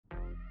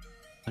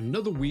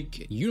Another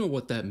week, you know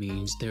what that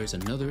means. There's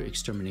another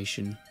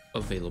extermination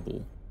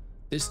available.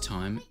 This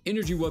time,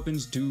 energy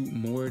weapons do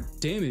more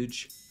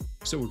damage.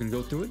 So we're gonna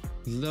go through it.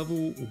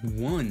 Level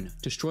 1,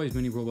 destroy as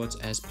many robots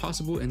as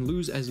possible and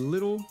lose as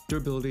little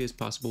durability as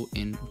possible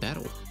in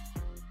battle.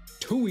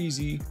 Too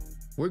easy.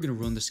 We're gonna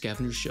run the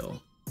scavenger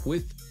shell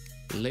with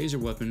laser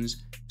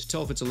weapons. To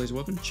tell if it's a laser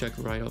weapon, check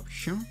right up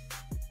here.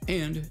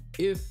 And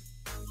if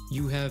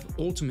you have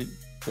ultimate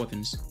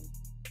weapons,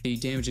 the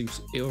damage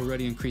is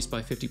already increased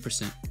by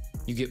 50%.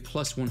 You get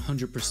plus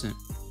 100%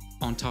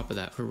 on top of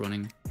that for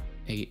running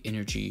a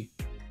energy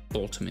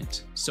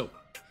ultimate. So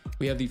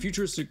we have the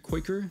futuristic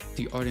Quaker,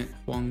 the ardent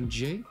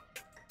Huang-Jie,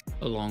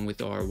 along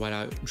with our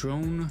whiteout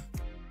drone.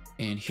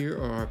 And here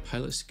are our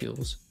pilot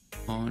skills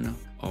on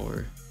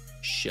our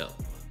shell.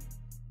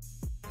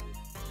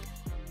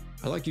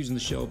 I like using the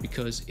shell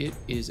because it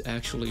is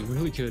actually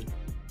really good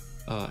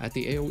at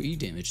the AoE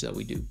damage that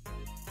we do.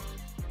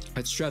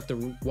 I'd strap the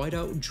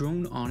whiteout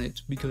drone on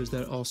it because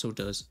that also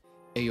does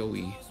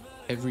AoE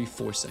every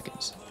 4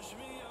 seconds.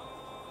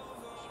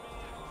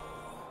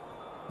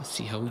 Let's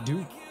see how we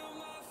do.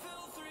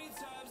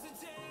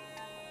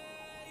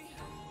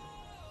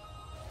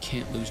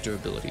 Can't lose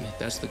durability.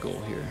 That's the goal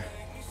here.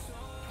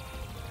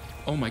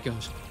 Oh my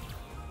gosh.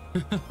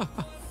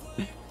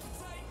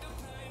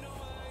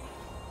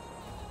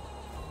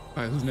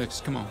 Alright, who's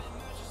next? Come on.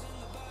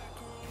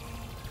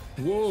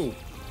 Whoa!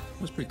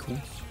 That's pretty cool.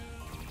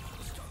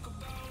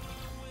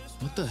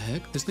 What the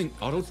heck? This thing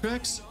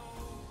auto-tracks?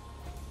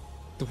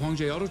 The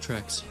Huang-Jie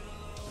auto-tracks.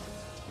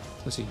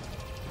 Let's see.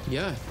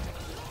 Yeah.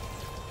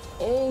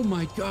 Oh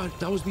my god,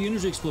 that was the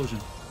energy explosion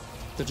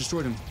that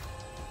destroyed him.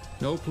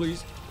 No,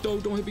 please.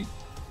 Don't hit me.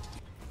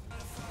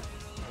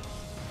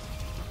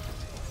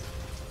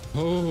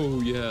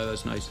 Oh, yeah,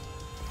 that's nice.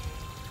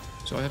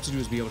 So all I have to do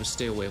is be able to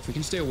stay away. If we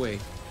can stay away,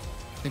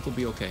 I think we'll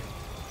be okay.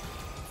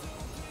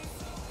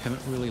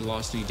 Haven't really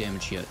lost any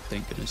damage yet,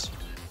 thank goodness.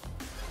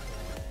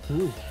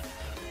 Ooh.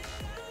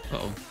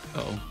 Uh-oh.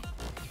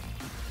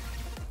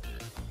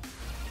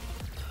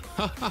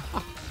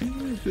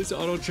 Uh-oh. This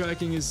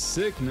auto-tracking is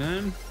sick,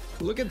 man.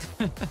 Look at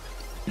that.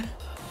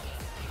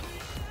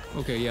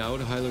 Okay, yeah, I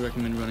would highly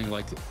recommend running,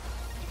 like,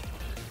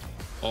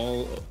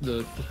 all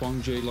the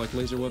Huang-Jie, like,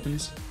 laser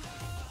weapons.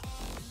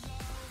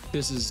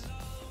 This is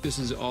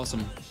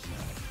awesome.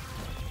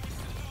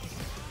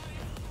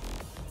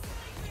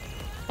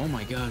 Oh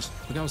my gosh,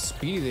 look how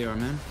speedy they are,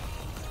 man.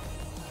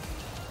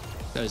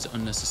 That is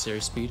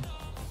unnecessary speed.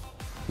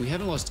 We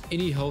haven't lost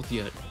any health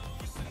yet.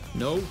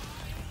 No.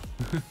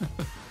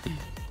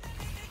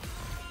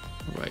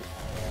 Alright,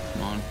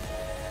 come on.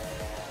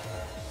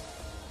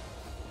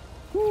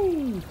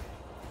 Woo!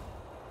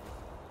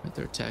 Right,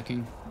 they're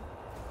attacking.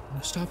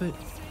 Oh, stop it.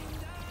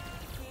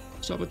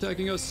 Stop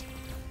attacking us.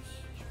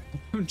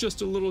 I'm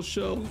just a little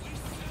shell.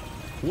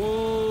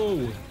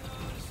 Whoa!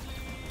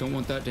 Don't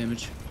want that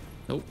damage.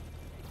 Nope.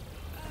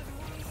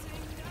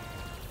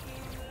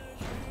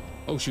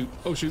 Oh shoot,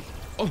 oh shoot.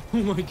 Oh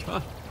my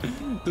god.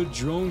 The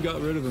drone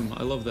got rid of him.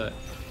 I love that.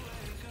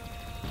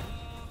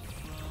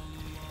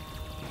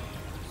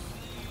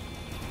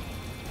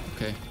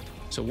 Okay.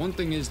 So one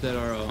thing is that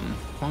our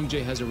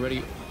Huang-Jie has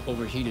already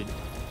overheated.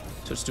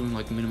 So it's doing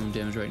like minimum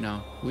damage right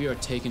now. We are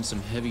taking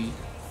some heavy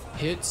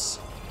hits.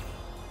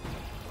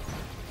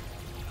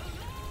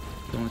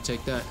 Don't want to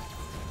take that.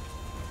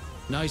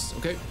 Nice,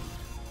 okay.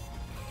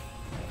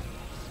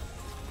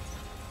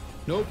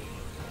 Nope.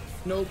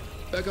 Nope.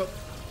 Back up.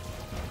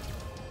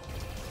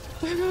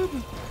 Back up.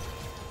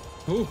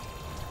 Oh.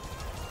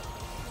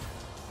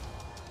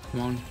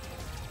 Come on.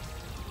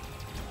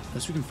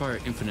 Unless we can fire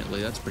it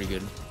infinitely, that's pretty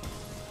good.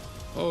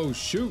 Oh,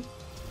 shoot.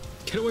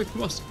 Get away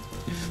from us.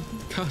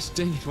 Gosh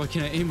dang it, why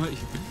can't I aim at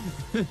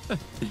you?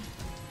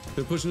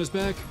 They're pushing us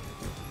back.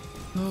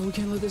 Oh, we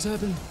can't let this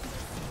happen.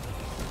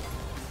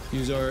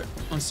 Use our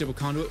unstable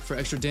conduit for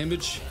extra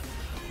damage,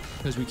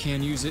 because we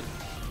can use it.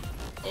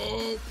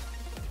 Oh,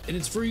 and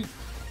it's free.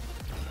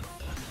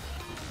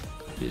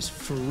 It is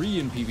free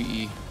in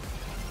PvE.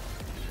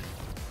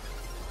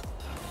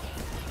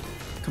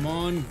 Come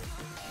on.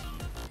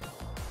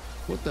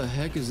 What the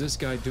heck is this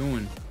guy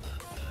doing?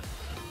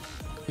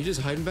 You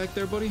just hiding back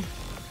there, buddy?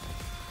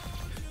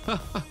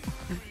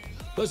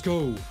 Let's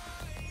go.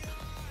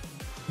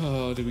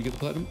 Oh, did we get the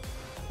platinum?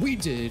 We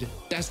did.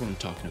 That's what I'm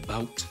talking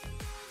about.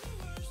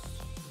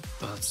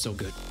 Oh, it's so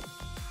good.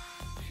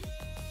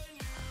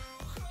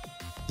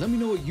 Let me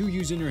know what you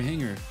use in your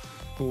hangar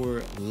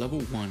for level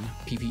 1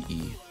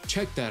 PvE.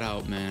 Check that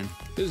out, man.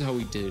 This is how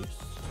we did.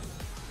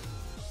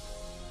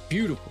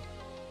 Beautiful.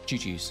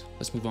 GG's.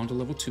 Let's move on to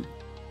level 2.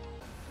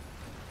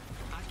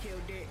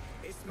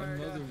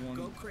 Murder,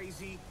 go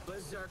crazy,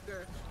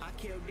 berserker, I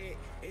killed it,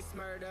 it's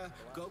murder,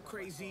 go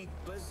crazy,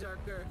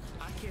 berserker,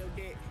 I killed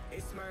it,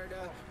 it's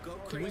murder, go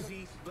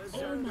crazy,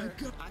 berserker, oh my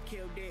God. I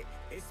killed it,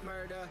 it's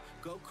murder,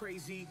 go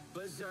crazy,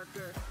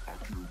 berserker, I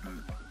killed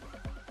it.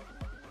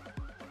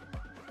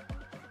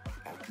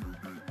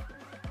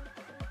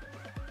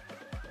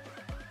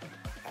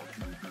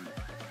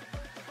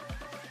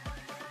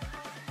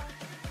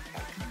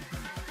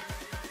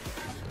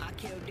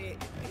 killed it.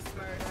 It's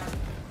murder.